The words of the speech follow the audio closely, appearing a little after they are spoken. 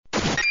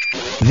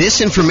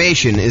This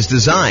information is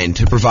designed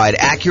to provide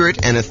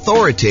accurate and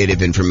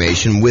authoritative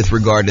information with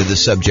regard to the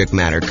subject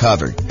matter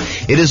covered.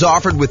 It is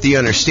offered with the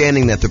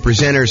understanding that the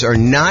presenters are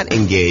not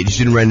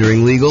engaged in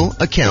rendering legal,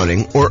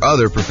 accounting, or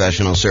other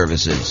professional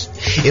services.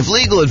 If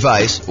legal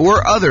advice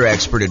or other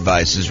expert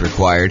advice is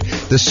required,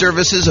 the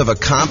services of a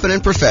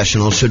competent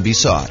professional should be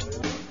sought.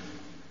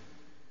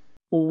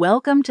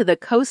 Welcome to the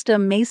Costa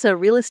Mesa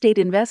Real Estate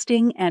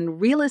Investing and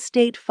Real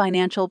Estate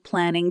Financial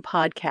Planning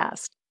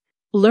Podcast.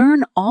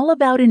 Learn all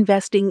about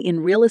investing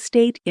in real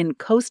estate in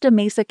Costa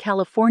Mesa,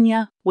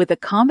 California, with a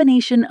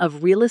combination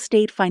of real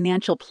estate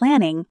financial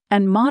planning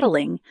and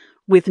modeling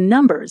with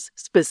numbers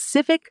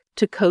specific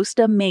to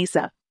Costa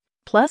Mesa,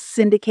 plus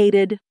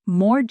syndicated,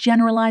 more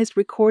generalized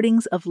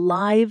recordings of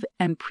live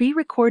and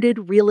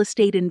pre-recorded real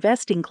estate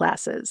investing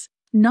classes,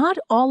 not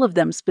all of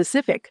them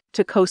specific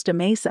to Costa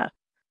Mesa.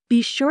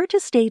 Be sure to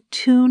stay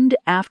tuned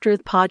after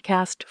the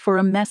podcast for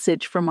a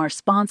message from our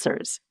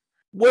sponsors.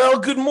 Well,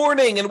 good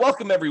morning and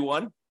welcome,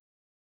 everyone.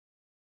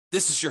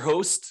 This is your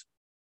host,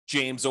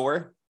 James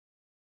Orr,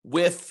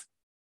 with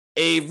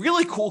a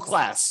really cool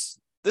class.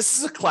 This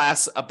is a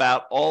class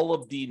about all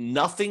of the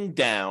nothing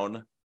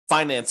down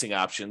financing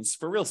options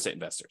for real estate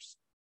investors.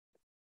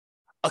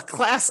 A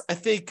class I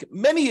think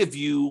many of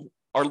you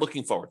are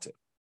looking forward to.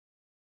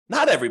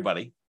 Not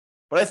everybody,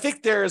 but I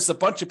think there's a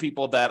bunch of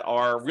people that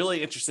are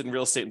really interested in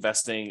real estate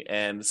investing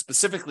and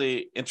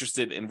specifically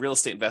interested in real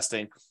estate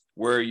investing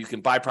where you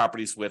can buy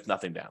properties with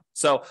nothing down.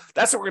 So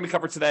that's what we're going to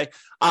cover today.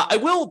 I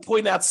will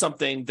point out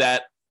something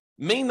that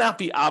may not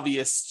be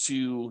obvious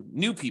to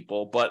new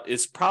people, but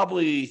is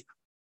probably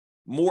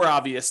more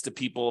obvious to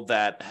people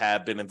that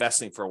have been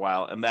investing for a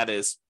while. And that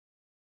is,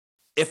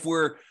 if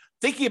we're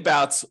thinking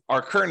about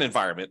our current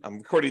environment, I'm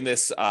recording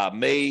this March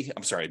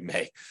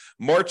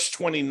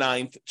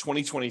 29th,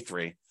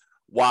 2023,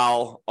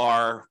 while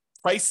our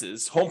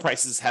home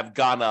prices have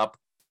gone up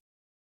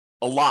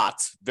a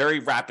lot, very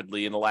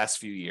rapidly in the last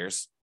few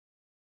years.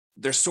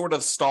 They're sort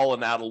of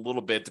stalling out a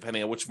little bit,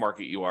 depending on which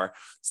market you are.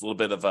 It's a little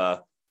bit of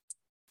a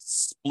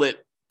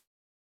split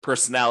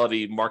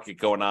personality market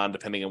going on,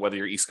 depending on whether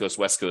you're East Coast,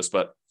 West Coast.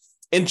 But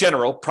in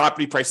general,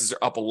 property prices are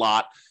up a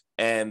lot,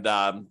 and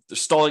they're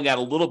stalling out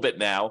a little bit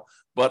now.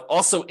 But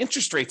also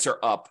interest rates are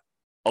up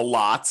a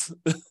lot,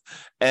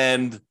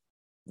 and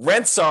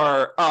rents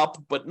are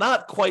up, but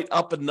not quite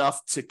up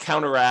enough to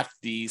counteract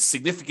the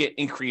significant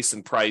increase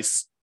in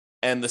price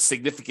and the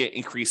significant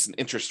increase in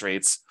interest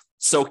rates.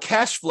 So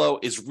cash flow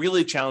is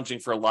really challenging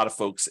for a lot of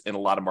folks in a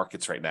lot of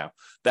markets right now.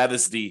 That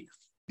is the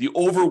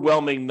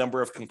overwhelming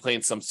number of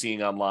complaints I'm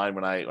seeing online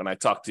when I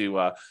talk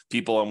to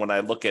people and when I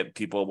look at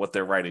people, what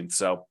they're writing.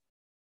 So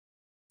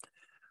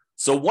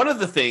one of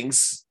the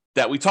things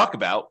that we talk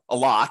about a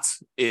lot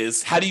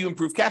is, how do you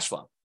improve cash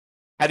flow?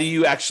 How do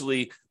you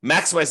actually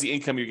maximize the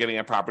income you're getting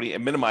on property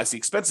and minimize the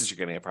expenses you're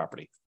getting on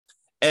property?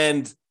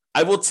 And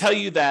I will tell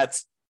you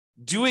that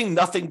doing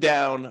nothing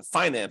down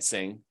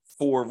financing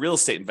for real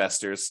estate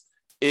investors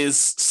is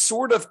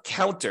sort of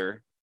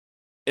counter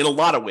in a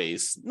lot of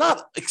ways,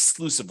 not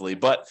exclusively,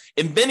 but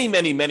in many,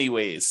 many, many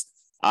ways.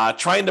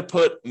 Trying to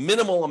put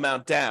minimal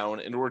amount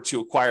down in order to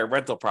acquire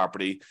rental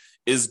property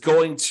is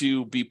going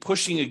to be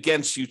pushing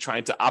against you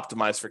trying to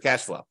optimize for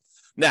cash flow.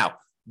 Now,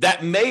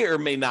 that may or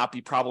may not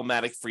be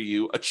problematic for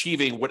you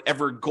achieving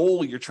whatever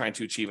goal you're trying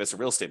to achieve as a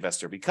real estate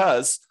investor,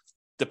 because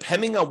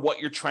depending on what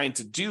you're trying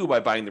to do by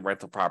buying the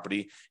rental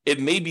property, it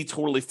may be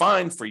totally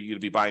fine for you to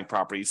be buying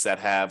properties that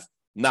have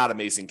not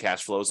amazing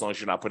cash flow, as long as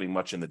you're not putting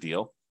much in the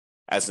deal,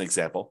 as an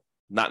example.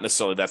 Not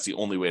necessarily that's the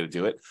only way to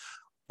do it.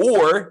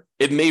 Or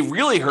it may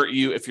really hurt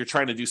you if you're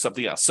trying to do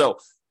something else. So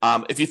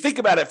if you think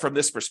about it from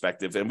this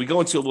perspective, and we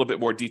go into a little bit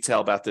more detail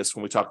about this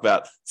when we talk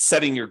about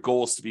setting your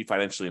goals to be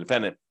financially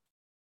independent,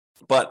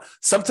 but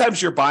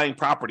sometimes you're buying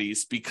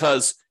properties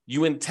because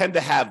you intend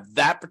to have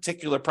that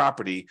particular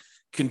property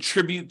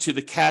contribute to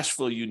the cash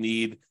flow you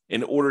need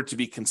in order to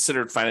be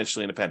considered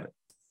financially independent.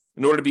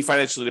 In order to be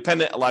financially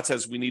independent, a lot of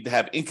times we need to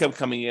have income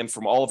coming in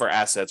from all of our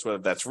assets, whether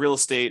that's real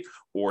estate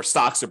or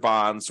stocks or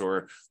bonds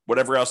or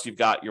whatever else you've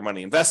got your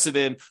money invested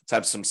in, to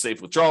have some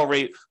safe withdrawal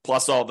rate,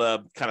 plus all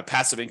the kind of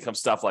passive income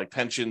stuff like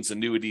pensions,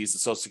 annuities,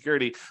 and Social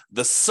Security.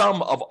 The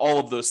sum of all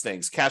of those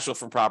things, cash flow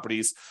from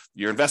properties,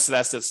 your invested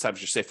assets times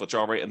your safe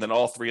withdrawal rate, and then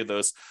all three of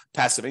those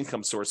passive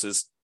income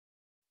sources,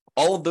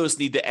 all of those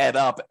need to add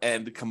up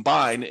and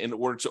combine in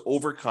order to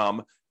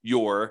overcome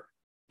your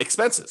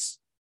expenses.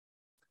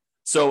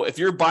 So if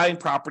you're buying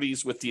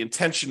properties with the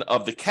intention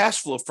of the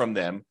cash flow from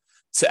them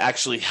to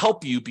actually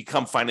help you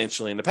become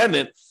financially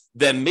independent,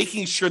 then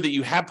making sure that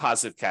you have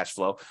positive cash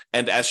flow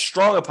and as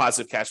strong a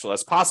positive cash flow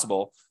as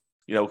possible,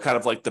 kind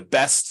of like the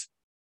best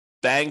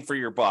bang for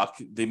your buck,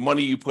 the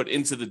money you put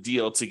into the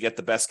deal to get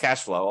the best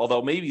cash flow.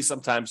 Although maybe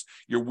sometimes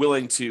you're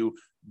willing to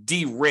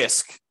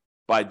de-risk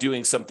by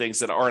doing some things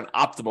that aren't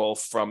optimal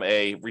from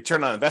a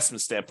return on investment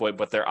standpoint,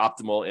 but they're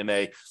optimal in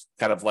a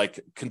kind of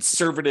like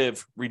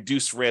conservative,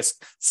 reduced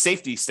risk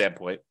safety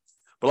standpoint.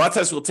 But a lot of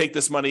times we'll take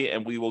this money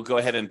and we will go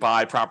ahead and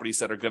buy properties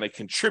that are going to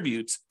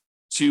contribute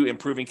to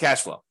improving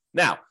cash flow.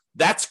 Now,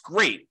 that's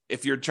great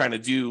if you're trying to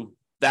do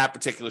that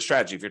particular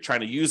strategy, if you're trying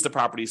to use the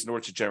properties in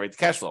order to generate the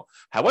cash flow.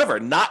 However,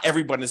 not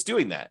everyone is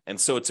doing that. And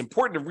so it's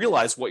important to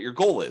realize what your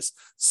goal is.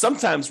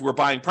 Sometimes we're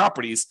buying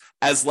properties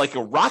as like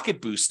a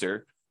rocket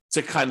booster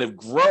to kind of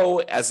grow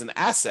as an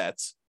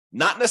asset,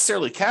 not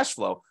necessarily cash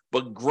flow,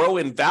 but grow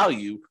in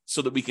value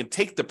so that we can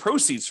take the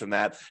proceeds from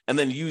that and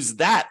then use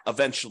that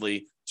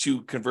eventually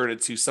to convert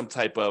it to some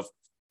type of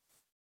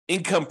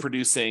income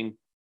producing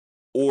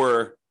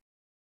or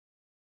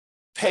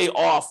pay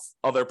off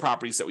other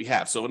properties that we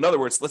have. So in other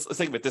words, let's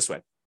think of it this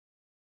way.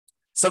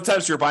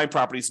 Sometimes you're buying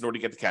properties in order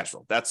to get the cash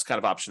flow. That's kind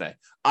of option A.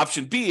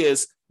 Option B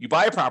is you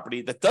buy a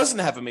property that doesn't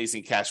have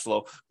amazing cash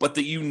flow, but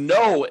that you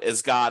know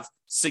has got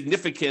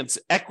significant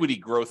equity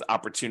growth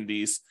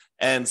opportunities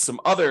and some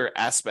other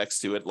aspects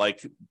to it,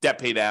 like debt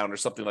pay down or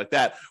something like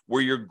that,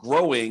 where you're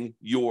growing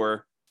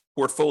your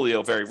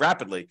portfolio very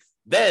rapidly.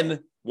 Then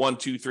 1,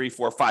 2, 3,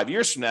 4, 5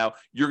 years from now,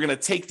 you're going to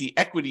take the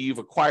equity you've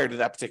acquired in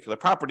that particular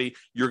property.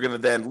 You're going to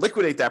then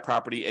liquidate that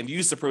property and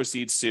use the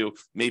proceeds to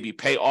maybe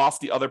pay off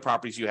the other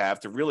properties you have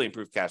to really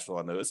improve cash flow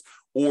on those.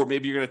 Or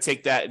maybe you're going to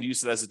take that and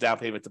use it as a down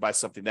payment to buy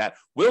something that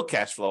will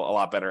cash flow a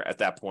lot better at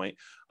that point.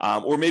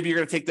 Or maybe you're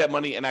going to take that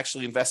money and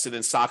actually invest it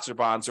in stocks or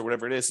bonds or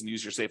whatever it is and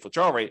use your safe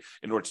withdrawal rate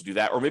in order to do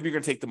that. Or maybe you're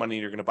going to take the money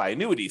and you're going to buy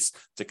annuities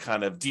to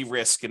kind of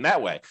de-risk in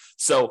that way.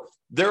 So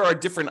there are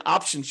different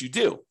options you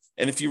do.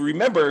 And if you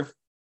remember,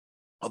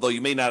 although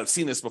you may not have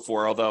seen this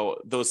before, although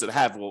those that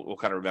have will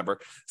kind of remember.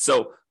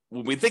 So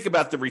when we think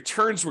about the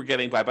returns we're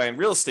getting by buying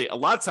real estate, a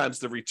lot of times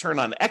the return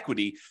on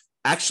equity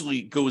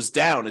actually goes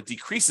down. It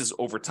decreases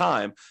over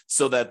time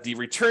so that the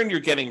return you're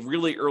getting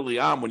really early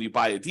on when you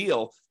buy a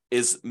deal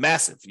is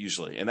massive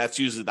usually. And that's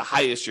usually the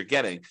highest you're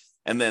getting.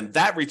 And then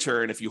that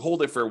return, if you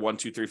hold it for 1,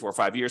 2, 3, 4,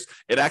 5 years,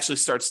 it actually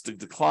starts to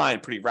decline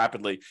pretty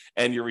rapidly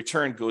and your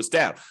return goes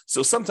down.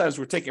 So sometimes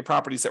we're taking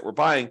properties that we're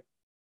buying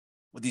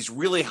with these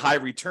really high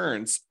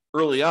returns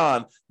early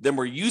on, then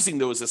we're using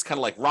those as kind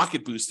of like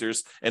rocket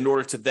boosters in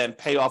order to then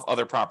pay off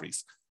other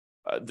properties.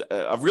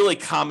 A really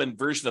common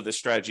version of this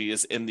strategy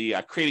is in the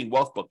Creating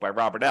Wealth book by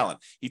Robert Allen.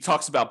 He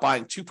talks about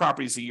buying 2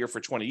 properties a year for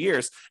 20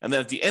 years, and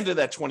then at the end of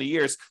that 20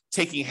 years,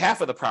 taking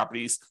half of the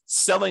properties,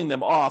 selling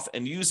them off,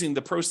 and using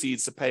the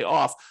proceeds to pay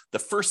off the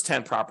first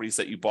 10 properties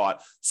that you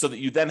bought so that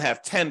you then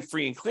have 10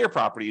 free and clear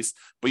properties,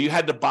 but you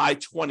had to buy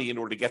 20 in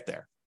order to get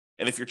there.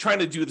 And if you're trying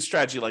to do the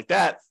strategy like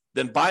that,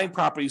 then buying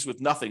properties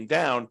with nothing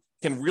down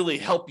can really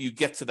help you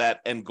get to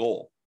that end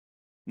goal.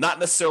 Not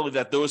necessarily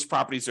that those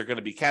properties are going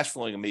to be cash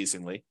flowing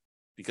amazingly,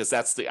 because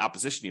that's the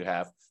opposition you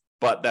have,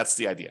 but that's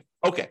the idea.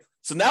 Okay,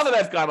 so now that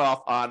I've gone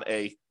off on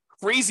a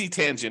crazy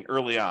tangent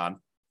early on,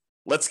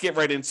 let's get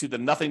right into the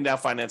nothing down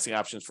financing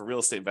options for real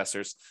estate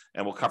investors,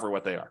 and we'll cover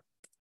what they are.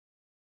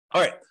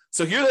 All right,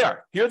 so here they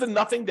are. Here are the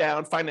nothing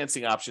down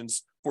financing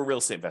options for real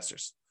estate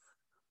investors.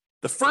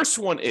 The first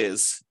one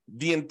is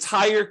the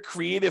entire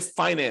creative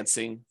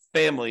financing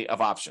family of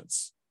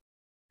options.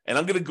 And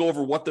I'm going to go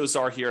over what those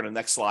are here in the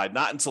next slide,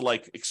 not into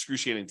like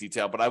excruciating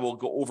detail, but I will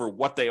go over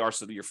what they are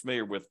so that you're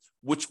familiar with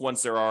which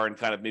ones there are and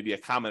kind of maybe a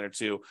comment or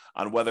two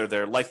on whether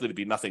they're likely to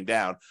be nothing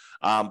down.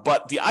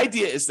 But the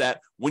idea is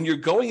that when you're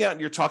going out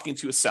and you're talking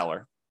to a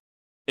seller,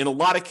 in a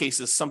lot of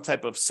cases, some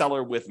type of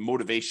seller with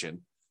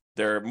motivation,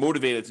 they're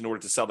motivated in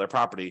order to sell their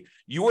property,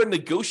 you are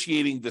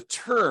negotiating the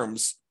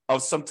terms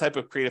of some type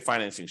of creative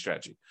financing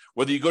strategy.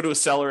 Whether you go to a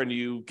seller and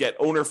you get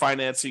owner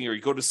financing, or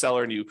you go to a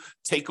seller and you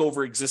take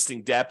over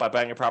existing debt by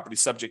buying a property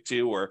subject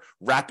to or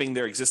wrapping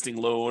their existing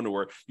loan,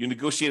 or you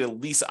negotiate a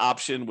lease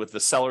option with the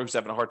seller who's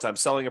having a hard time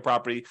selling a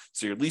property,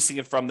 so you're leasing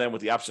it from them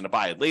with the option to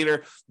buy it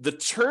later. The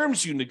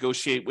terms you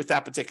negotiate with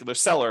that particular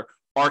seller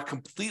are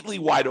completely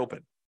wide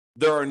open.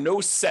 There are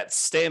no set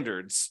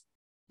standards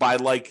by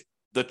like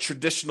the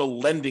traditional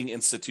lending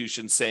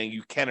institutions saying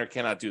you can or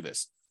cannot do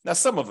this. Now,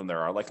 some of them there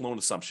are, like loan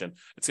assumption.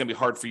 It's going to be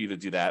hard for you to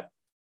do that.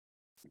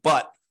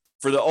 But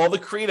for all the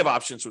creative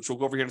options, which we'll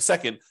go over here in a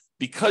second,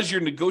 because you're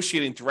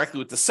negotiating directly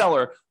with the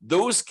seller,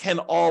 those can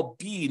all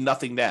be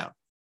nothing down.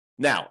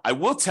 Now, I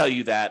will tell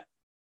you that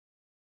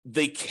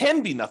they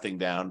can be nothing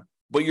down,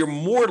 but you're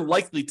more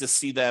likely to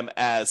see them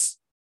as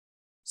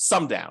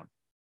some down.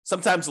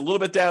 Sometimes a little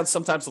bit down,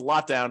 sometimes a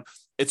lot down.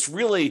 It's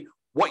really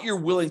what you're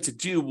willing to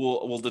do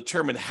will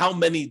determine how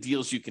many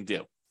deals you can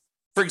do.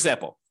 For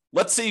example,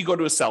 let's say you go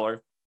to a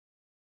seller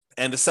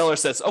and the seller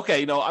says,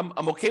 okay,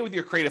 I'm okay with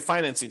your creative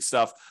financing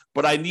stuff,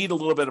 but I need a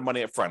little bit of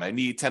money up front. I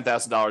need $10,000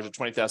 or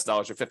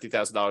 $20,000 or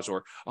 $50,000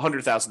 or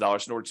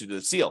 $100,000 in order to do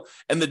this deal.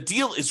 And the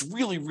deal is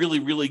really, really,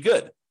 really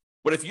good.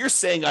 But if you're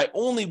saying I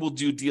only will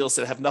do deals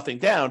that have nothing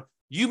down,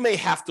 you may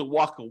have to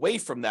walk away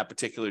from that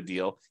particular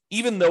deal,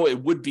 even though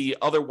it would be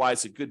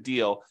otherwise a good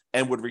deal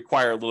and would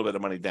require a little bit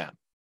of money down.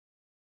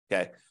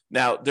 Okay.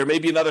 Now, there may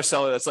be another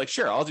seller that's like,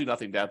 sure, I'll do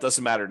nothing down. It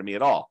doesn't matter to me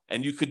at all.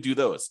 And you could do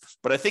those.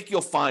 But I think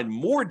you'll find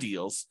more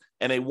deals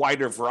and a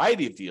wider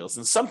variety of deals.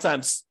 And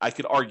sometimes I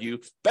could argue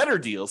better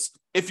deals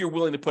if you're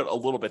willing to put a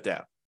little bit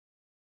down.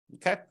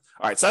 Okay.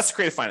 All right. So that's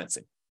creative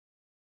financing.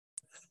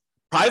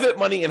 Private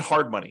money and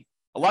hard money.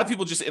 A lot of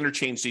people just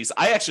interchange these.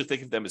 I actually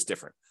think of them as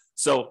different.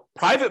 So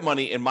private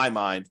money, in my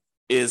mind,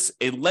 is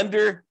a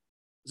lender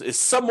is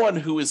someone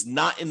who is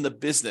not in the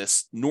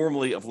business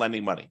normally of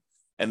lending money.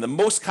 And the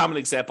most common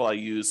example I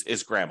use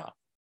is grandma.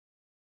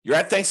 You're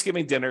at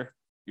Thanksgiving dinner.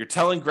 You're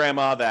telling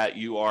grandma that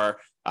you are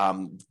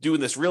doing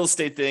this real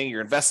estate thing.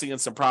 You're investing in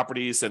some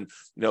properties, and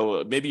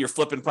maybe you're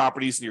flipping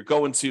properties, and you're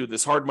going to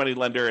this hard money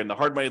lender, and the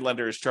hard money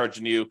lender is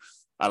charging you,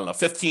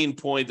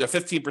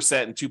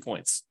 15% and 2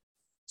 points.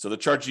 So they're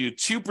charging you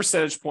 2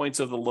 percentage points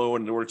of the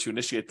loan in order to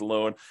initiate the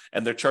loan,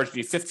 and they're charging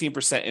you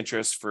 15%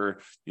 interest for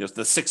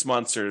the 6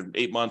 months or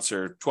 8 months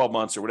or 12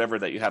 months or whatever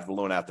that you have the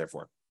loan out there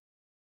for.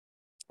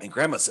 And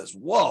grandma says,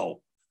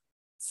 "Whoa,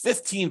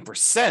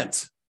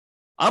 15%.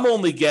 I'm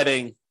only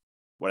getting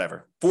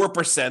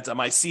 4% on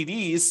my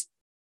CDs.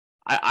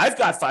 I've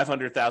got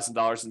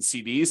 $500,000 in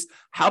CDs.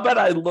 How about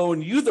I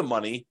loan you the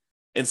money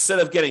instead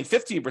of getting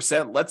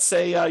 15%? Let's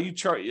say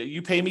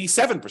you pay me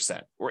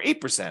 7% or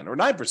 8% or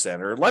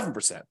 9% or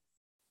 11%.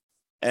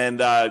 And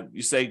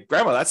you say,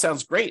 "Grandma, that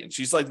sounds great." And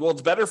she's like, "Well,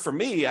 it's better for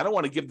me. I don't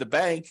want to give the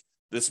bank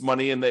this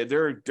money, and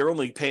they're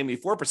only paying me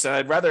 4%.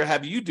 I'd rather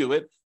have you do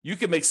it. You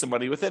can make some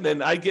money with it,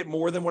 and I get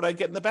more than what I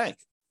get in the bank."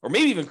 Or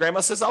maybe even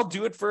grandma says, "I'll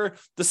do it for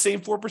the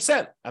same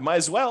 4%. I might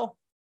as well."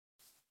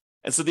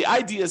 And so the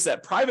idea is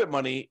that private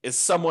money is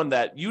someone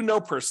that you know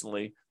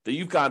personally, that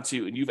you've gone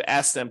to, and you've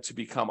asked them to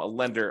become a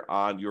lender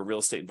on your real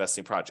estate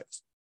investing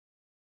projects.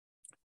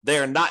 They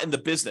are not in the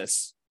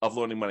business of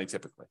loaning money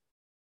typically.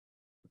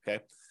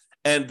 Okay.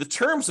 And the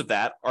terms of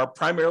that are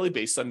primarily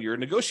based on your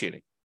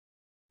negotiating.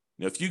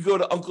 If you go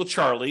to Uncle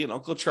Charlie, and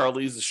Uncle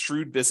Charlie is a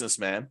shrewd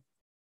businessman,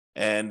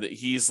 and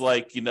he's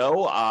like,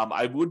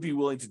 I would be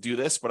willing to do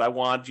this, but I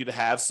want you to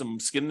have some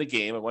skin in the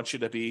game. I want you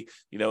to be,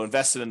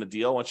 invested in the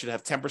deal. I want you to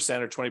have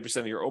 10% or 20%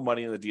 of your own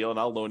money in the deal, and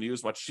I'll loan you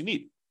as much as you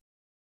need.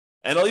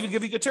 And I'll even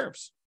give you good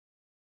terms.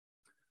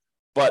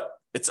 But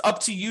it's up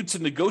to you to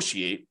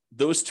negotiate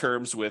those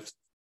terms with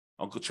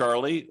Uncle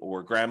Charlie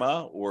or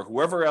grandma or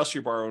whoever else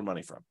you're borrowing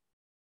money from.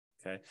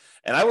 Okay.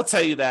 And I will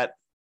tell you that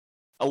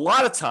a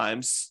lot of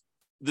times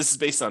this is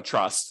based on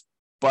trust,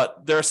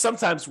 but there are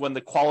sometimes when the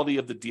quality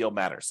of the deal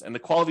matters, and the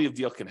quality of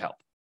deal can help.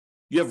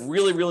 You have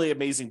really, really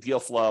amazing deal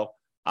flow.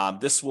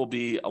 This will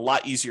be a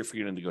lot easier for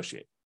you to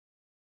negotiate.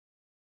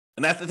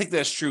 And I think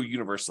that's true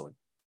universally.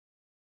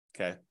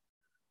 Okay.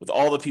 With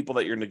all the people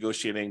that you're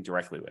negotiating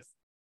directly with.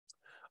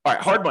 All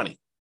right, hard money.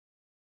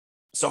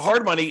 So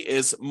hard money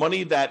is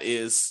money that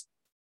is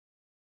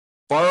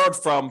borrowed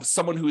from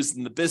someone who is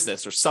in the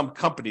business, or some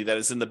company that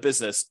is in the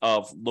business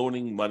of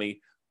loaning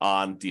money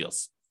on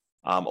deals.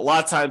 A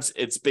lot of times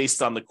it's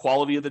based on the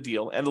quality of the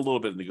deal and a little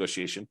bit of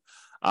negotiation.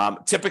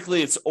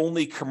 Typically, it's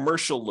only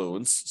commercial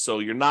loans, so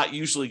you're not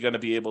usually going to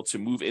be able to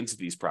move into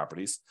these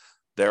properties.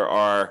 There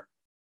are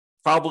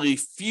probably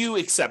few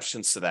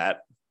exceptions to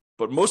that,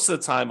 but most of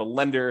the time, a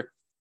lender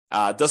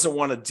doesn't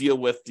want to deal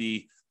with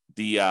the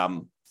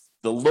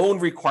loan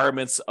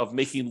requirements of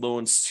making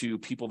loans to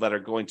people that are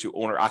going to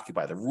own or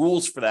occupy. The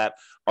rules for that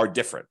are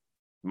different,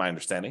 my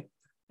understanding.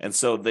 And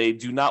so they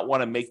do not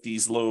want to make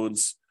these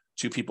loans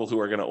to people who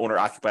are going to own or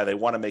occupy. They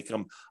want to make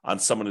them on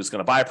someone who's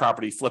going to buy a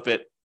property, flip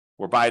it,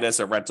 or buy it as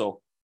a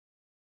rental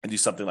and do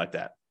something like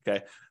that.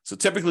 Okay. So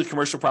typically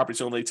commercial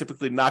properties only,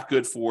 typically not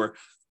good for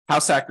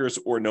house hackers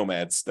or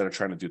nomads that are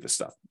trying to do this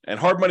stuff. And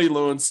hard money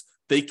loans,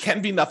 they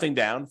can be nothing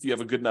down if you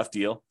have a good enough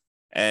deal,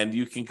 and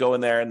you can go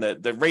in there, and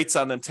the rates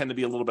on them tend to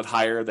be a little bit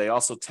higher. They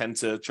also tend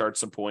to charge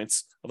some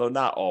points, although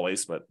not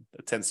always, but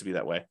it tends to be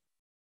that way.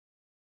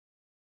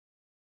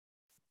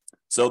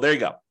 So there you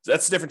go.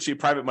 That's the difference between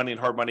private money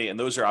and hard money, and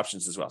those are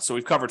options as well. So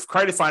we've covered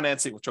credit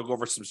financing, which I'll go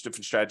over some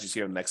different strategies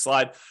here in the next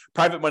slide.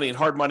 Private money and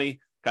hard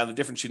money, kind of the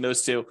difference between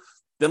those two.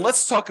 Then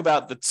let's talk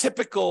about the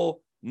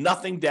typical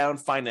nothing down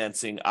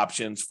financing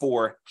options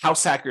for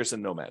house hackers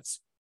and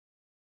nomads.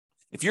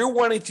 If you're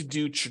wanting to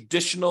do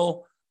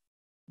traditional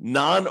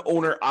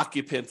non-owner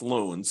occupant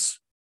loans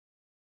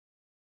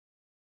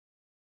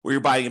where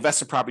you're buying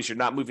investment properties, you're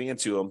not moving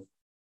into them,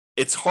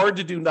 it's hard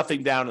to do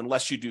nothing down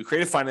unless you do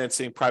creative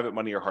financing, private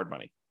money, or hard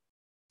money.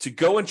 To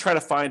go and try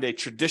to find a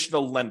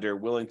traditional lender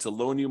willing to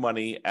loan you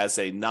money as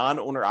a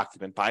non-owner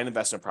occupant, buy an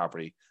investment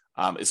property,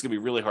 is going to be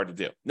really hard to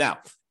do. Now,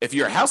 if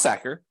you're a house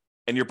hacker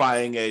and you're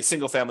buying a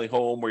single family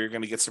home where you're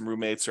going to get some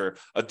roommates, or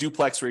a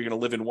duplex where you're going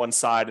to live in one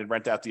side and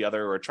rent out the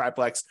other, or a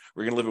triplex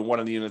where you're going to live in one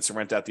of the units and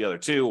rent out the other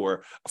two,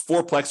 or a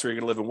fourplex where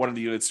you're going to live in one of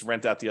the units and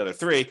rent out the other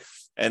three.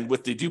 And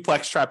with the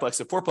duplex, triplex,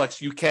 and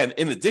fourplex, you can,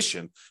 in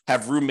addition,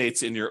 have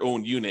roommates in your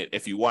own unit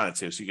if you wanted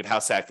to. So you could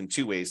house hack in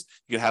two ways.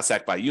 You can house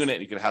hack by unit,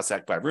 and you can house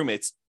hack by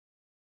roommates.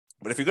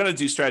 But if you're going to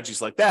do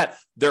strategies like that,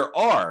 there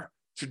are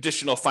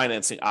traditional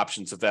financing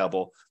options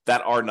available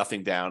that are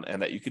nothing down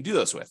and that you can do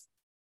those with.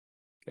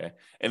 Okay.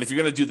 And if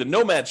you're going to do the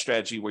nomad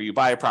strategy where you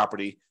buy a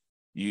property,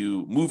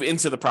 you move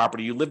into the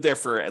property, you live there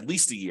for at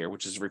least a year,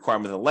 which is a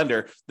requirement of the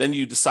lender, then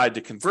you decide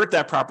to convert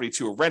that property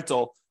to a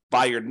rental,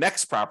 buy your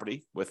next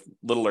property with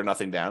little or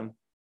nothing down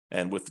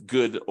and with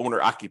good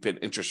owner-occupant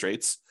interest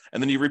rates.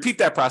 And then you repeat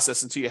that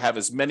process until you have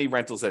as many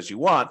rentals as you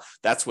want.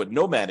 That's what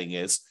nomading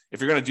is.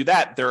 If you're going to do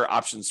that, there are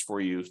options for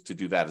you to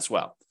do that as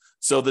well.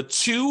 So the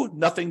two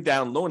nothing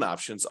down loan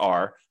options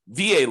are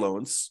VA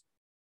loans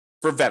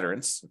for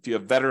veterans. If you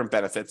have veteran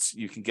benefits,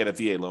 you can get a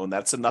VA loan.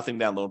 That's a nothing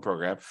down loan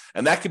program.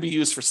 And that could be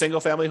used for single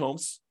family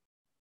homes.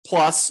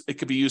 Plus, it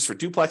could be used for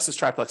duplexes,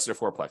 triplexes, or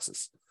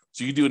fourplexes.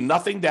 So you do a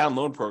nothing down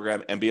loan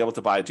program and be able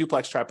to buy a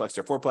duplex, triplex,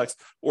 or fourplex,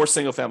 or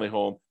single family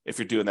home if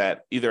you're doing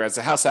that either as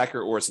a house hacker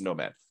or as a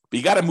nomad. But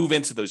you got to move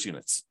into those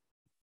units.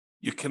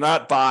 You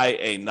cannot buy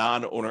a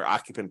non-owner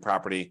occupant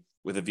property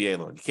with a VA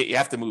loan. You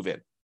have to move in.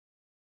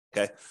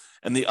 Okay.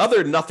 And the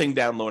other nothing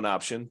down loan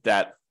option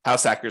that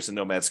house hackers and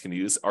nomads can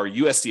use are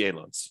USDA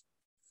loans.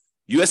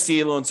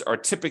 USDA loans are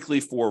typically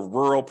for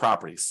rural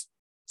properties.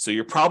 So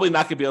you're probably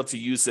not going to be able to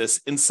use this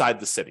inside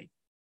the city.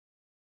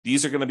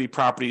 These are going to be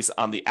properties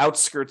on the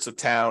outskirts of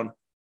town,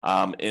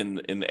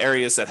 in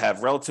areas that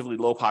have relatively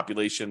low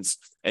populations,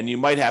 and you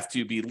might have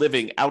to be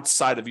living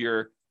outside of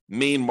your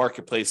main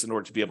marketplace in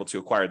order to be able to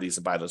acquire these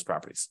and buy those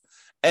properties.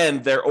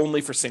 And they're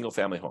only for single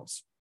family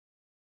homes.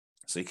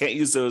 So you can't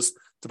use those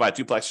to buy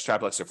duplex,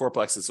 triplex, or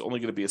fourplex. It's only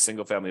going to be a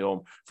single family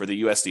home for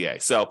the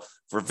USDA. So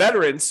for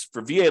veterans,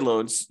 for VA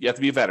loans, you have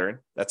to be a veteran.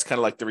 That's kind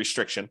of like the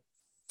restriction.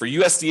 For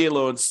USDA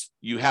loans,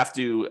 you have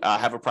to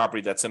have a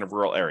property that's in a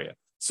rural area.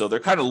 So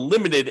they're kind of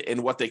limited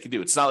in what they can do.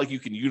 It's not like you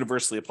can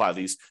universally apply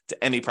these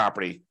to any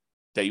property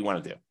that you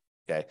want to do.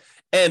 Okay.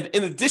 And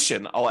in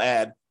addition, I'll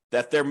add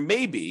that there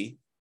may be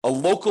a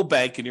local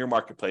bank in your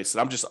marketplace that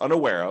I'm just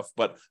unaware of,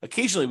 but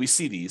occasionally we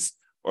see these,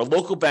 or a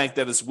local bank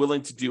that is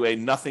willing to do a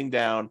nothing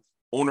down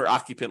owner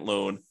occupant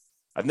loan.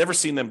 I've never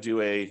seen them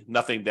do a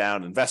nothing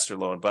down investor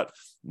loan, but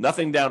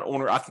nothing down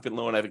owner occupant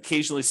loan. I've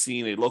occasionally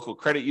seen a local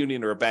credit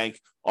union or a bank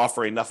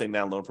offer a nothing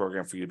down loan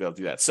program for you to be able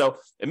to do that. So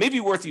it may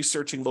be worth you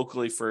searching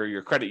locally for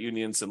your credit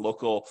unions and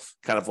local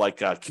kind of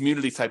like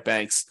community type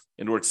banks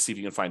in order to see if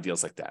you can find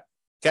deals like that.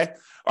 Okay.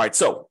 All right.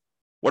 So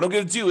what I'm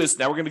going to do is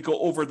now we're going to go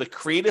over the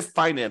creative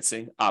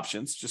financing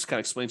options, just kind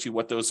of explain to you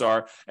what those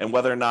are and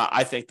whether or not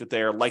I think that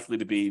they are likely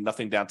to be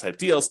nothing down type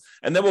deals.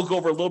 And then we'll go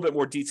over a little bit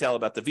more detail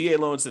about the VA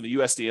loans and the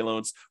USDA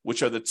loans,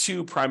 which are the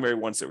two primary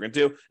ones that we're going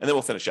to do. And then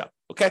we'll finish up.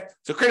 Okay.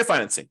 So creative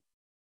financing.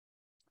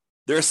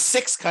 There are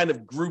 6 kind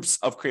of groups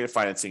of creative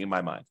financing in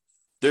my mind.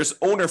 There's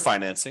owner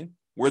financing,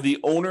 where the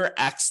owner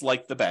acts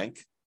like the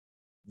bank.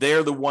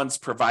 They're the ones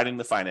providing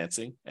the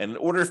financing. And in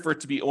order for it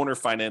to be owner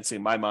financing,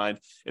 in my mind,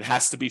 it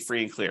has to be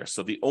free and clear.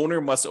 So the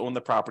owner must own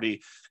the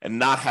property and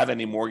not have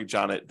any mortgage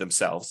on it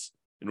themselves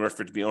in order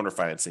for it to be owner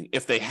financing.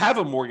 If they have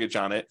a mortgage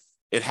on it,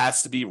 it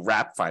has to be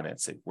wrap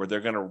financing, where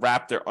they're going to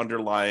wrap their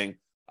underlying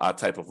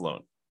type of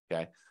loan.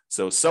 Okay.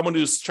 So someone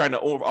who's trying to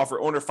offer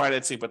owner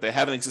financing, but they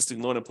have an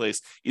existing loan in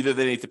place, either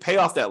they need to pay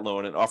off that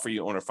loan and offer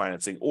you owner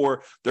financing,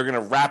 or they're going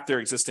to wrap their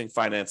existing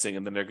financing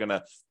and then they're going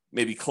to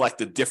maybe collect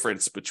the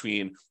difference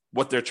between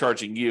what they're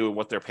charging you and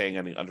what they're paying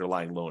on the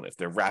underlying loan if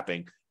they're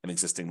wrapping an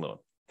existing loan.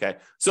 Okay.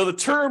 So the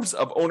terms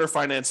of owner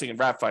financing and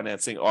wrap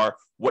financing are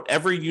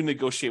whatever you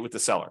negotiate with the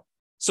seller.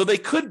 So they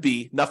could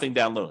be nothing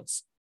down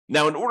loans.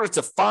 Now, in order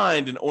to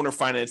find an owner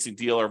financing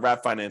deal or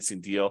wrap financing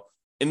deal,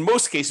 in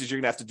most cases, you're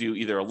going to have to do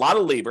either a lot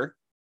of labor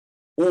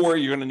or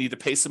you're going to need to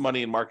pay some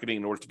money in marketing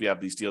in order to be able to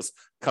have these deals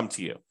come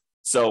to you.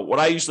 So what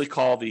I usually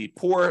call the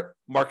poor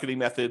marketing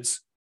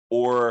methods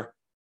or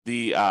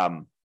the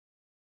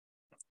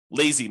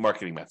lazy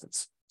marketing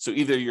methods. So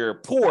either you're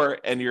poor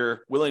and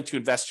you're willing to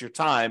invest your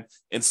time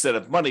instead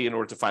of money in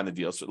order to find the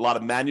deals, so a lot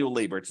of manual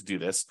labor to do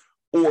this,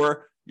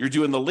 or you're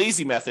doing the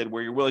lazy method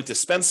where you're willing to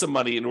spend some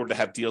money in order to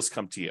have deals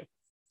come to you.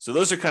 So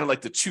those are kind of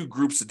like the two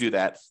groups to do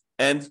that.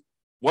 And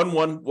one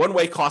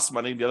way costs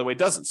money and the other way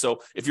doesn't.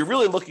 So if you're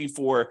really looking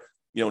for,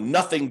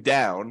 nothing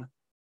down,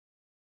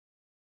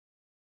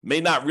 may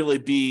not really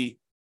be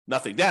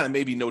nothing down. It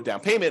may be no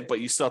down payment, but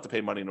you still have to pay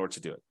money in order to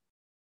do it.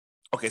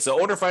 Okay,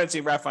 so owner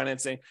financing, wrap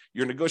financing,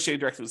 you're negotiating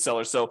directly with the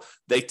seller. So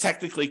they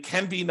technically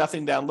can be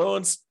nothing down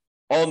loans,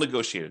 all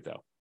negotiated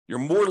though. You're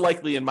more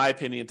likely, in my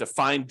opinion, to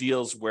find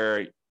deals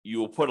where you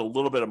will put a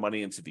little bit of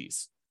money into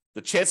these.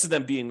 The chance of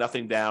them being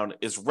nothing down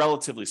is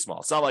relatively small.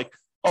 It's not like,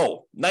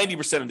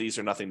 90% of these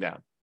are nothing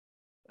down.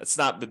 That's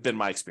not been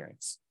my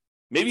experience.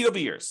 Maybe it'll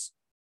be yours.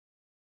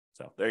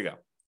 So there you go. All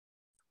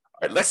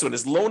right, next one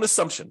is loan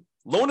assumption.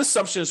 Loan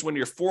assumption is when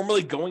you're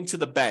formally going to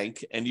the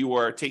bank and you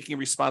are taking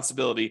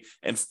responsibility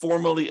and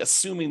formally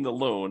assuming the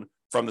loan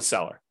from the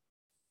seller.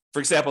 For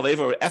example, they have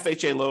an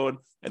FHA loan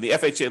and the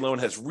FHA loan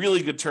has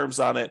really good terms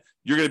on it.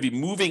 You're going to be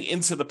moving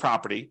into the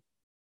property.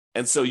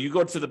 And so you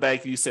go to the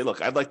bank and you say,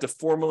 look, I'd like to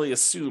formally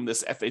assume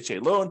this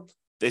FHA loan.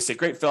 They say,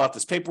 great, fill out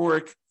this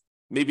paperwork.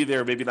 Maybe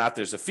there, maybe not.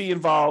 There's a fee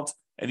involved.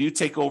 And you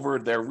take over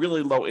their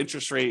really low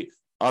interest rate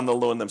on the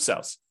loan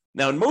themselves.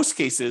 Now, in most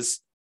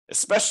cases,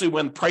 especially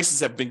when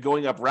prices have been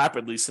going up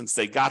rapidly since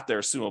they got their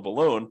assumable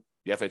loan,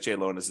 the FHA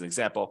loan is an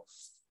example,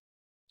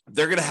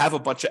 they're going to have a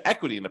bunch of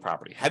equity in the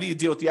property. How do you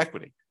deal with the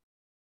equity?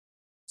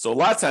 So a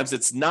lot of times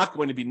it's not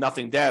going to be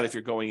nothing down if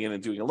you're going in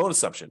and doing a loan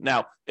assumption.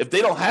 Now, if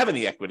they don't have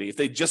any equity, if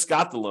they just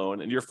got the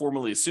loan and you're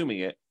formally assuming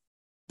it,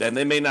 then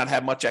they may not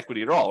have much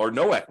equity at all or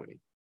no equity.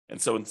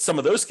 And so in some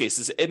of those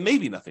cases, it may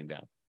be nothing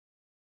down.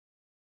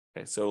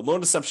 Okay, so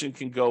loan assumption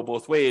can go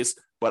both ways,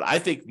 but I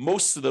think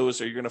most of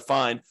those are you're going to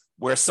find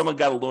where someone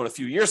got a loan a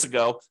few years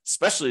ago,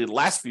 especially the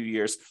last few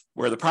years,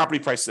 where the property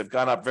prices have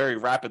gone up very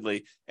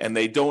rapidly and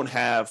they don't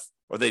have,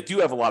 or they do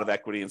have a lot of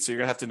equity. And so you're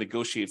going to have to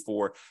negotiate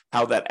for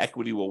how that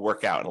equity will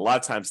work out. And a lot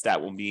of times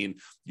that will mean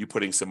you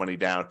putting some money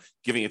down,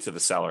 giving it to the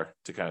seller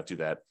to kind of do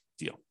that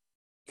deal.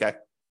 Okay.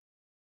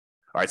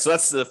 All right. So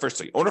that's the first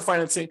thing: owner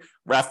financing,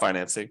 RAF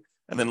financing,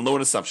 and then loan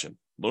assumption.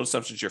 Loan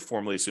assumptions, you're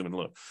formally assuming the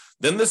loan.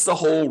 Then there's the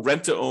whole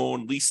rent to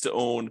own,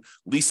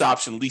 lease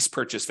option, lease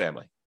purchase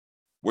family,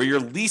 where you're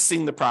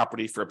leasing the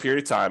property for a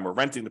period of time or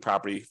renting the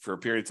property for a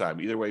period of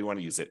time, either way you want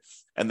to use it.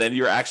 And then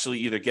you're actually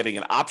either getting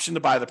an option to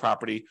buy the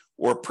property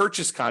or a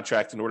purchase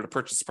contract in order to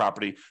purchase the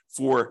property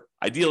for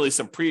ideally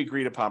some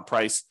pre-agreed upon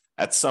price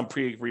at some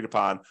pre-agreed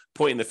upon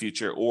point in the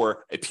future,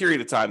 or a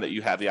period of time that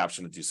you have the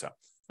option to do so.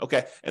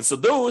 Okay. And so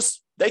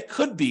those, they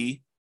could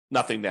be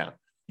nothing down.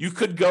 You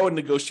could go and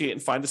negotiate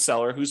and find a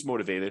seller who's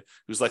motivated,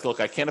 who's like, look,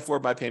 I can't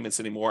afford my payments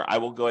anymore. I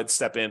will go ahead and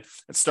step in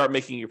and start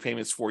making your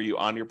payments for you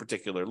on your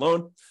particular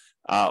loan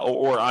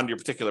or on your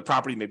particular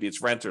property. Maybe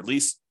it's rent or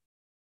lease.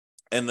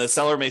 And the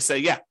seller may say,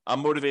 yeah, I'm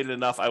motivated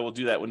enough. I will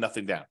do that with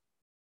nothing down.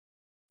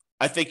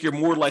 I think you're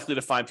more likely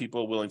to find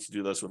people willing to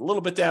do those with a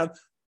little bit down,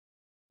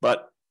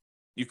 but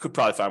you could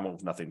probably find one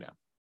with nothing down.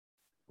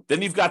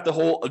 Then you've got the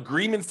whole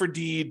agreement for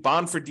deed,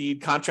 bond for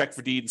deed, contract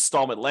for deed,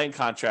 installment land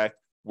contract,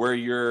 where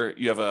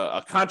you have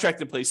a contract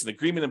in place, an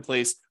agreement in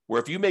place, where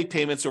if you make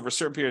payments over a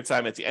certain period of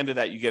time, at the end of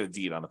that, you get a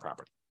deed on the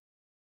property.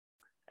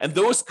 And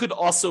those could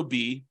also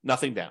be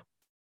nothing down.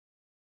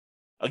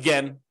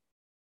 Again,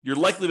 you're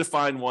likely to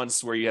find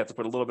ones where you have to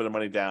put a little bit of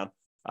money down,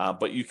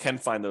 but you can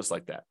find those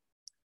like that.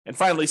 And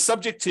finally,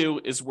 subject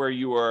to is where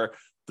you are,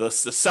 the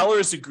seller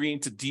is agreeing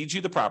to deed you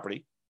the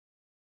property,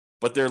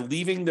 but they're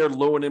leaving their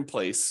loan in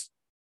place,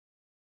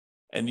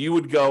 and you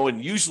would go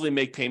and usually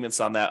make payments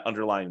on that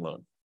underlying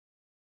loan.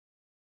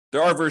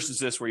 There are versions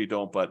of this where you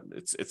don't, but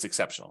it's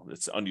exceptional.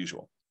 It's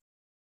unusual.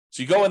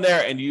 So you go in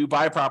there and you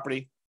buy a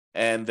property,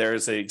 and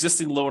there's an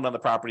existing loan on the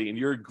property, and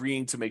you're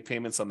agreeing to make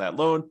payments on that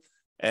loan,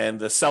 and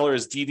the seller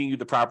is deeding you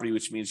the property,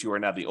 which means you are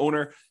now the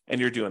owner,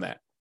 and you're doing that.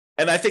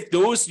 And I think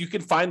those, you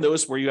can find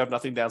those where you have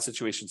nothing down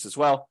situations as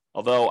well,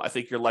 although I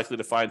think you're likely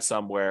to find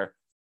some where,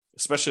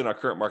 especially in our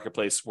current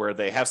marketplace, where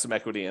they have some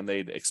equity and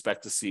they'd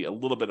expect to see a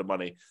little bit of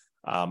money.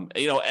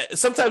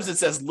 Sometimes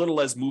it's as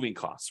little as moving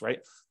costs, right?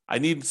 I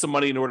need some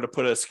money in order to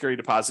put a security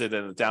deposit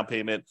and a down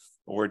payment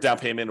or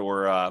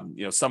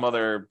some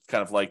other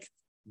kind of like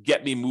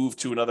get me moved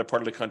to another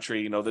part of the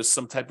country. There's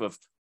some type of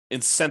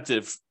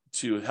incentive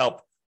to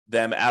help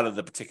them out of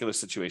the particular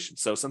situation.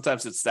 So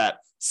sometimes it's that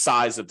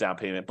size of down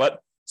payment,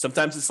 but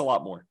sometimes it's a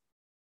lot more,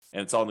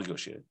 and it's all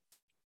negotiated.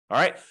 All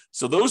right.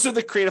 So those are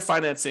the creative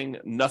financing,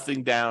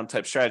 nothing down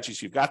type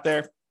strategies you've got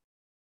there.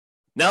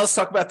 Now let's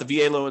talk about the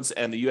VA loans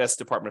and the U.S.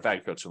 Department of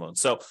Agriculture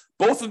loans. So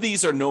both of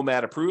these are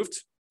Nomad approved.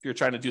 If you're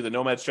trying to do the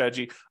Nomad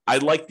strategy, I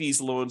like these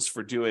loans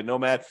for doing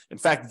Nomad. In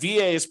fact,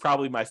 VA is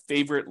probably my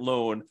favorite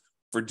loan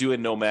for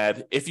doing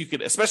Nomad, if you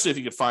could, especially if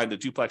you could find a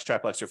duplex,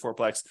 triplex, or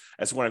fourplex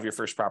as one of your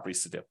first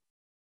properties to do.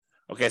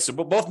 Okay, so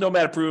both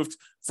Nomad approved.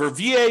 For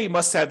VA, you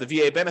must have the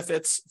VA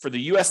benefits. For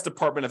the U.S.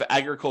 Department of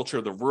Agriculture,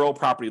 the rural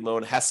property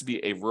loan has to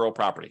be a rural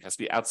property, has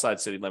to be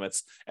outside city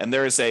limits. And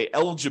there is a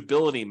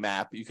eligibility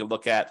map you can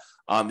look at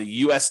on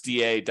the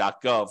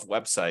USDA.gov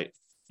website.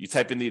 You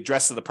type in the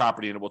address of the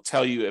property, and it will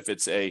tell you if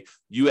it's a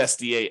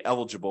USDA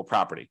eligible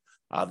property.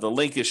 The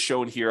link is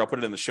shown here. I'll put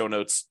it in the show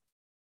notes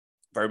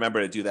if I remember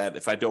to do that.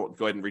 If I don't,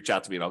 go ahead and reach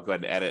out to me, and I'll go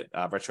ahead and add it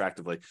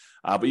retroactively.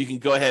 But you can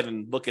go ahead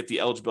and look at the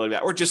eligibility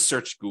map, or just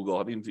search Google.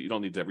 I mean, you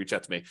don't need to reach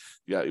out to me.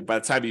 By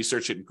the time you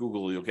search it in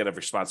Google, you'll get a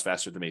response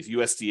faster than me. It's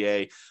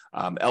USDA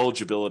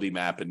eligibility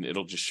map, and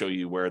it'll just show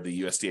you where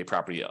the USDA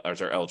property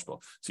are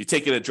eligible. So you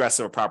take an address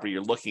of a property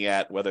you're looking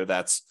at, whether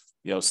that's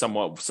some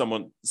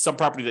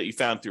property that you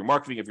found through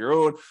marketing of your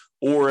own,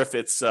 or if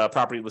it's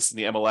property listed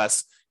in the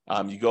MLS,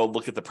 you go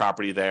look at the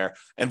property there.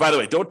 And by the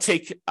way, don't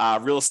take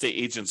real estate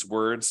agents'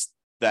 words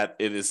that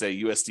it is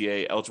a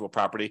USDA eligible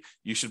property.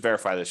 You should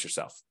verify this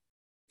yourself.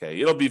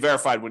 Okay, it'll be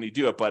verified when you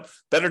do it, but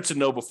better to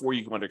know before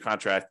you go under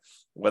contract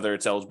whether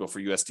it's eligible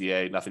for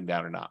USDA, nothing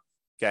down or not.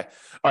 Okay.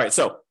 All right.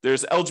 So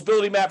there's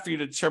eligibility map for you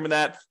to determine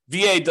that.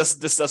 VA this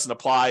doesn't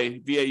apply.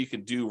 VA, you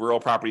can do rural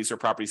properties or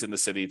properties in the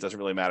city. It doesn't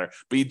really matter.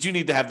 But you do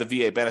need to have the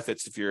VA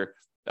benefits if you're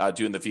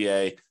doing the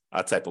VA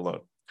type of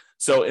loan.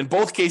 So in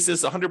both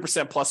cases,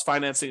 100% plus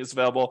financing is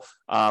available.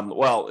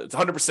 It's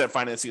 100%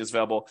 financing is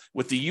available.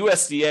 With the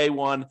USDA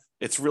one,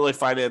 it's really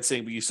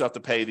financing, but you still have to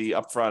pay the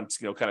upfront,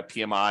 kind of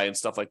PMI and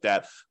stuff like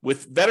that.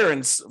 With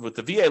veterans, with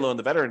the VA loan,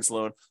 the veterans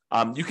loan,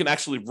 you can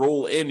actually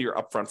roll in your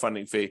upfront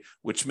funding fee,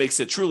 which makes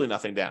it truly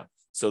nothing down.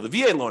 So the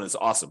VA loan is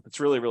awesome.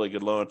 It's really, really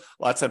good loan.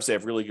 A lot of times they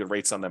have really good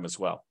rates on them as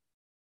well.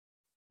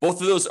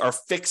 Both of those are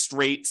fixed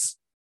rates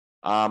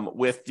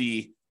with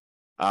the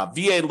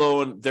VA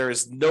loan, there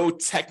is no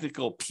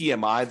technical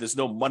PMI. There's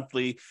no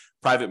monthly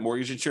private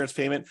mortgage insurance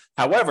payment.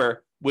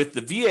 However, with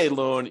the VA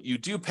loan, you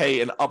do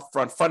pay an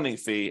upfront funding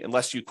fee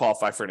unless you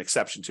qualify for an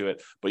exception to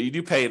it, but you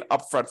do pay an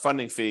upfront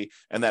funding fee,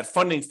 and that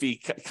funding fee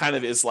kind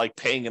of is like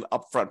paying an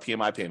upfront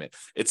PMI payment.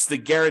 It's the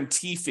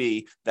guarantee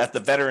fee that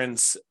the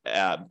Veterans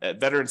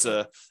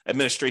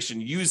Administration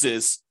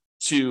uses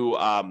to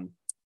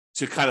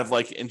kind of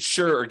like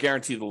insure or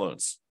guarantee the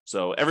loans.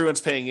 So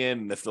everyone's paying in,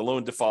 and if the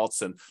loan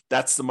defaults, and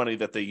that's the money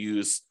that they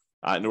use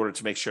in order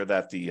to make sure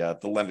that the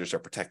lenders are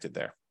protected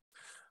there.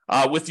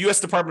 With U.S.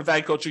 Department of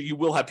Agriculture, you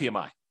will have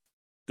PMI.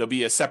 There'll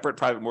be a separate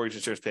private mortgage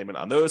insurance payment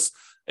on those.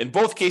 In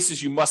both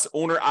cases, you must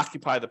own or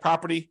occupy the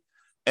property.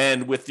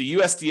 And with the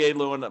USDA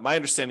loan, my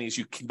understanding is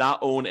you cannot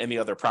own any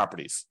other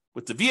properties.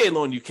 With the VA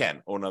loan, you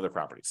can own other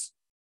properties.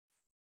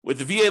 With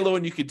the VA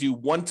loan, you could do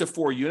 1 to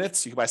 4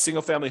 units. You can buy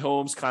single-family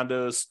homes,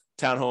 condos,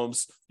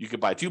 townhomes. You could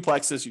buy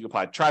duplexes. You could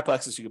buy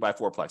triplexes. You could buy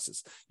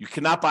fourplexes. You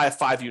cannot buy a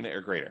 5-unit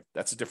or greater.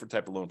 That's a different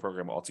type of loan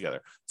program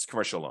altogether. It's a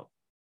commercial loan.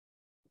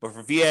 But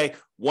for VA,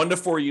 1 to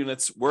 4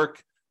 units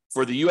work.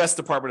 For the U.S.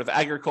 Department of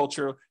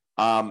Agriculture,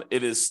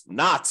 it is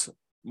not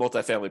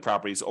multifamily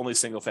properties, only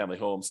single-family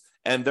homes.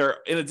 And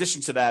in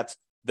addition to that,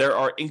 there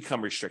are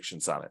income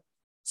restrictions on it.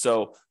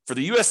 So for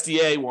the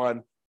USDA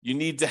one, you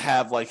need to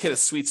have hit a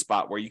sweet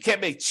spot where you can't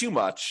make too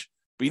much,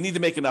 but you need to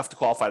make enough to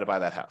qualify to buy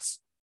that house.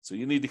 So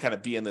you need to kind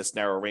of be in this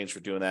narrow range for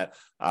doing that.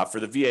 For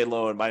the VA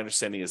loan, my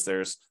understanding is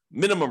there's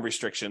minimum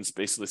restrictions,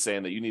 basically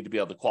saying that you need to be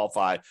able to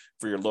qualify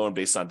for your loan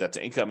based on debt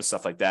to income and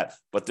stuff like that.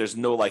 But there's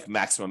no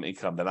maximum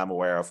income that I'm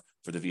aware of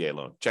for the VA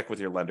loan. Check with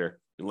your lender.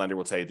 Your lender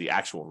will tell you the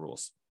actual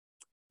rules.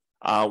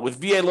 With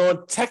VA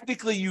loan,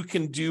 technically you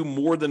can do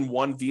more than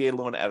one VA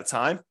loan at a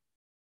time.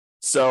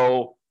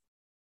 So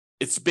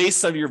it's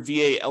based on your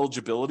VA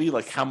eligibility,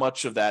 like how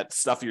much of that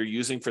stuff you're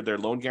using for their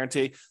loan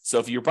guarantee. So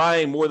if you're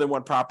buying more than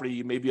one property,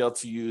 you may be able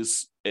to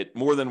use it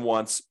more than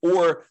once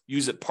or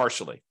use it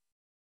partially.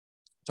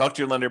 Talk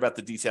to your lender about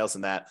the details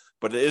in that,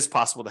 but it is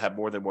possible to have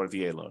more than one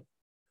VA loan.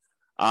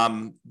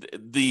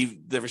 The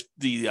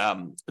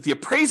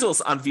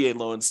appraisals on VA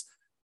loans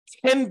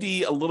can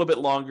be a little bit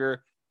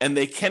longer, and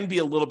they can be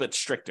a little bit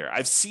stricter.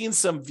 I've seen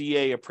some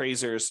VA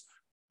appraisers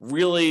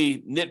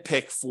really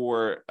nitpick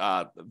for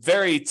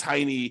very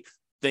tiny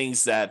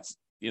things that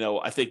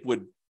I think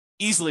would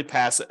easily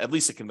pass at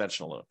least a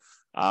conventional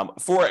loan.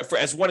 For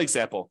as one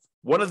example,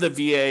 one of the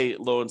VA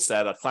loans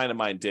that a client of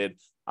mine did,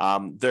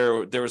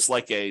 there was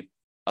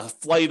a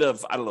flight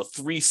of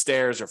 3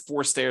 stairs or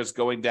 4 stairs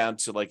going down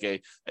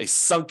to a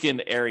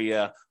sunken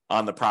area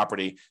on the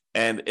property,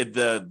 and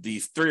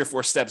the 3 or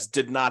 4 steps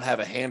did not have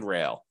a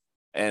handrail,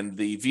 and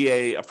the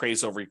VA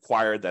appraisal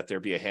required that there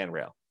be a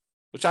handrail,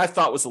 which I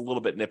thought was a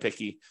little bit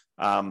nitpicky,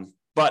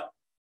 but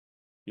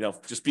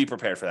just be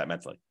prepared for that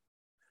mentally.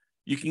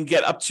 You can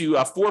get up to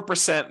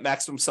 4%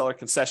 maximum seller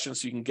concession,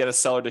 so you can get a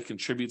seller to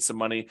contribute some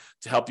money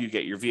to help you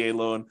get your VA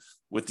loan.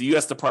 With the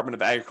U.S. Department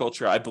of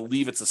Agriculture, I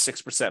believe it's a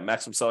 6%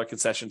 maximum seller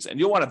concessions, and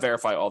you'll want to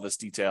verify all this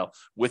detail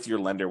with your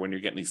lender when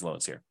you're getting these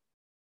loans here.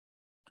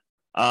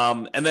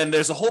 And then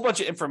there's a whole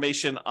bunch of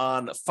information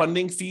on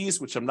funding fees,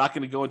 which I'm not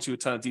going to go into a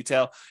ton of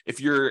detail. If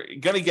you're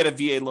going to get a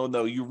VA loan,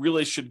 though, you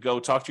really should go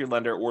talk to your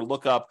lender or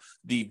look up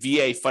the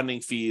VA funding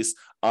fees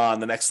on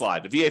the next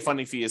slide. The VA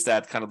funding fee is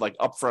that kind of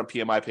upfront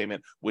PMI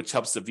payment, which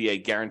helps the VA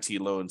guarantee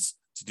loans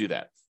to do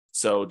that.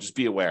 So just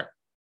be aware.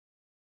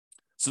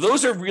 So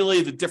those are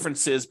really the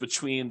differences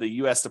between the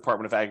U.S.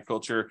 Department of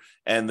Agriculture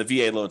and the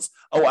VA loans.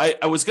 Oh,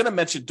 I was going to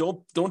mention,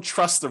 don't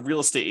trust the real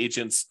estate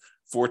agents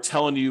for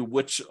telling you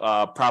which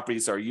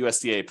properties are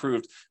USDA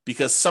approved,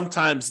 because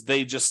sometimes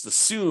they just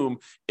assume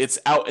it's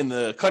out in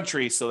the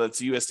country, so that's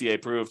USDA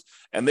approved,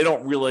 and they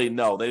don't really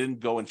know. They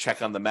didn't go and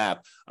check on the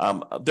map.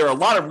 There are a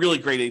lot of really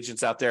great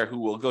agents out there who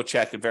will go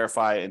check and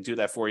verify and do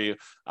that for you.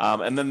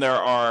 And then there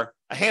are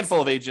a handful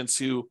of agents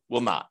who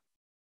will not.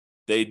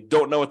 They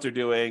don't know what they're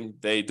doing.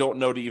 They don't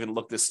know to even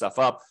look this stuff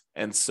up.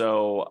 And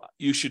so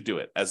you should do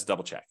it as a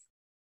double check.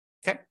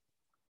 Okay.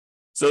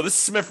 So this is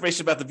some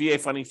information about the VA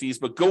funding fees,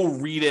 but go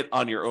read it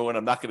on your own.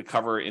 I'm not going to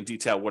cover in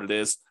detail what it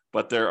is,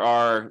 but there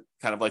are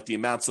kind of the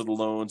amounts of the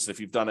loans, if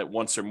you've done it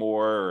once or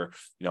more, or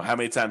how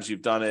many times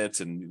you've done it.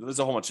 And there's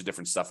a whole bunch of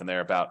different stuff in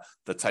there about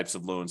the types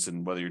of loans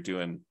and whether you're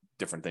doing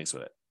different things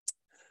with it.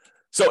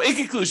 So in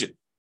conclusion,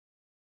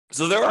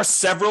 there are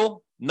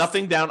several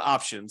nothing down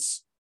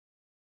options,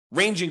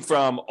 ranging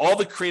from all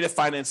the creative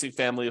financing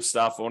family of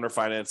stuff, owner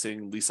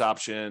financing, lease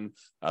option,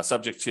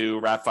 subject to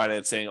wrap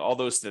financing, all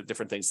those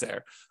different things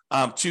there,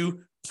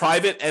 to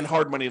private and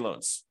hard money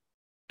loans.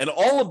 And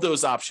all of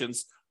those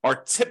options are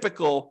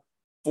typical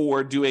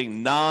for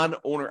doing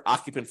non-owner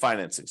occupant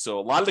financing. So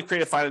a lot of the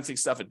creative financing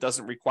stuff, it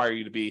doesn't require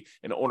you to be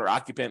an owner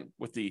occupant,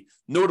 with the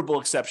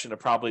notable exception of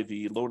probably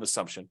the loan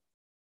assumption,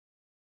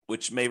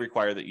 which may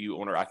require that you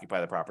owner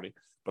occupy the property.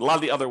 But a lot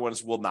of the other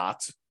ones will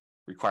not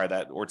require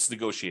that, or it's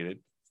negotiated.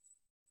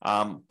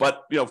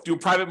 But do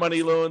private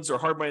money loans or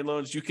hard money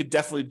loans, you could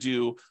definitely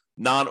do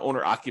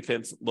non-owner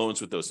occupant loans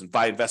with those, and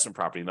buy investment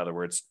property, in other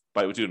words,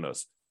 by doing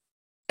those.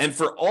 And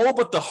for all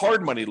but the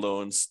hard money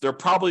loans, there are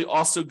probably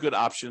also good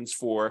options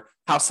for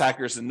house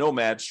hackers and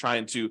nomads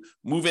trying to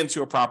move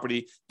into a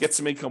property, get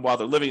some income while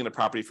they're living in the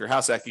property if you're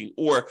house hacking,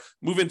 or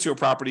move into a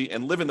property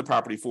and live in the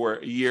property for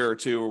a year or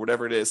two or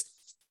whatever it is,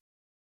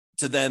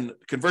 to then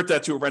convert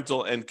that to a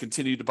rental and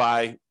continue to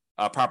buy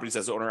properties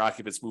as owner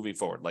occupants moving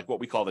forward, like what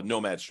we call the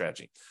nomad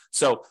strategy.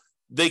 So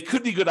they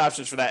could be good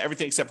options for that,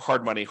 everything except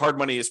hard money. Hard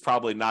money is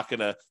probably not going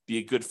to be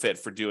a good fit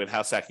for doing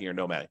house hacking or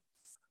nomading.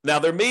 Now,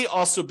 there may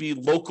also be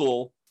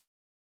local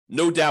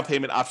no down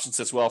payment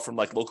options as well from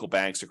like local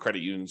banks or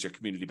credit unions or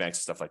community banks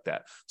and stuff like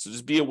that. So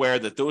just be aware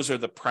that those are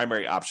the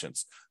primary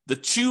options. The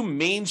two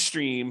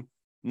mainstream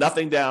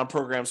nothing down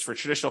programs for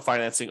traditional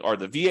financing are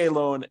the VA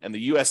loan and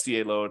the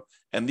USDA loan.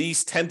 And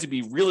these tend to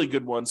be really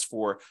good ones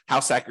for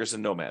house hackers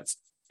and nomads.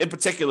 In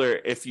particular,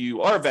 if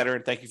you are a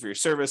veteran, thank you for your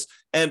service.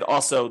 And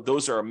also,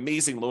 those are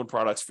amazing loan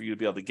products for you to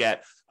be able to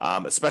get,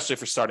 especially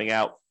for starting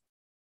out.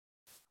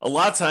 A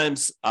lot of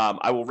times,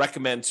 I will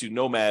recommend to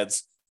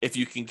nomads, if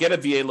you can get a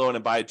VA loan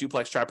and buy a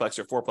duplex, triplex,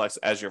 or fourplex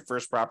as your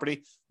first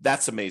property,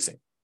 that's amazing.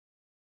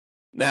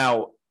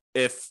 Now,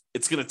 if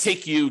it's going to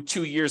take you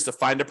 2 years to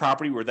find a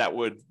property where that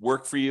would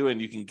work for you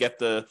and you can get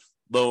the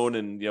loan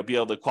and be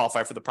able to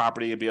qualify for the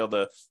property and be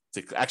able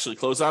to actually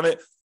close on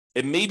it,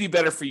 it may be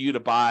better for you to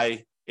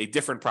buy a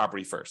different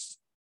property first.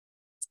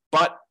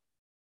 But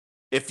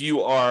if you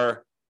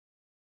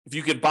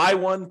could buy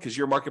one because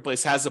your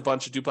marketplace has a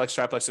bunch of duplex,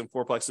 triplex, and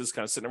fourplexes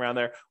kind of sitting around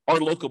there, our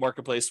local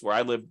marketplace where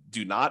I live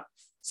do not.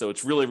 So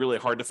it's really, really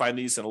hard to find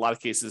these. In a lot of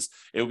cases,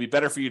 it would be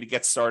better for you to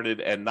get started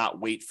and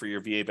not wait for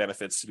your VA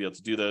benefits to be able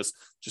to do those.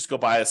 Just go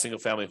buy a single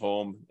family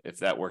home if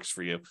that works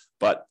for you.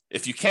 But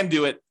if you can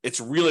do it,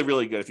 it's really,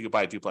 really good if you could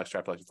buy a duplex,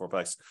 triplex, and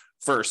fourplex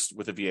first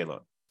with a VA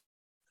loan.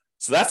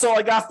 So that's all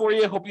I got for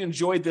you. Hope you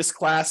enjoyed this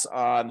class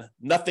on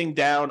nothing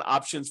down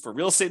options for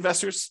real estate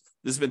investors.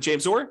 This has been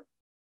James Orr.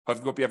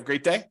 Hope you have a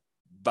great day.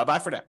 Bye-bye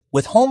for now.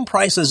 With home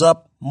prices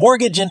up,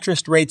 mortgage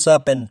interest rates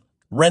up, and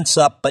rents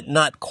up, but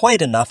not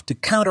quite enough to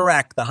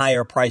counteract the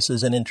higher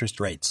prices and interest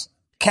rates,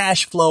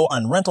 cash flow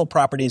on rental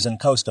properties in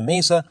Costa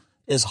Mesa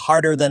is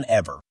harder than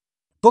ever.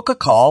 Book a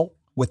call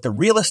with the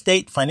Real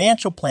Estate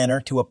Financial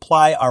Planner to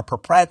apply our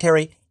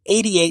proprietary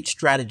 88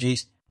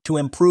 strategies to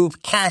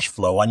improve cash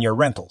flow on your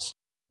rentals.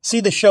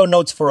 See the show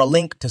notes for a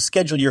link to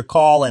schedule your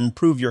call and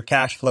improve your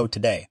cash flow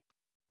today.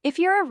 If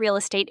you're a real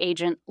estate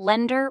agent,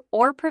 lender,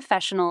 or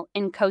professional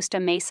in Costa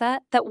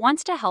Mesa that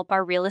wants to help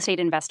our real estate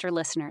investor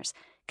listeners,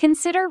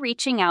 consider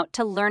reaching out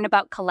to learn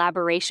about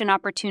collaboration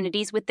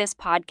opportunities with this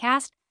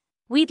podcast.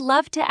 We'd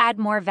love to add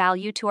more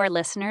value to our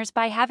listeners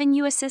by having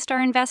you assist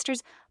our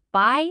investors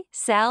buy,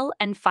 sell,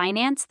 and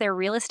finance their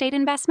real estate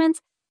investments.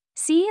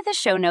 See the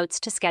show notes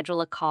to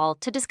schedule a call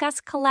to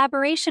discuss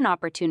collaboration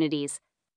opportunities.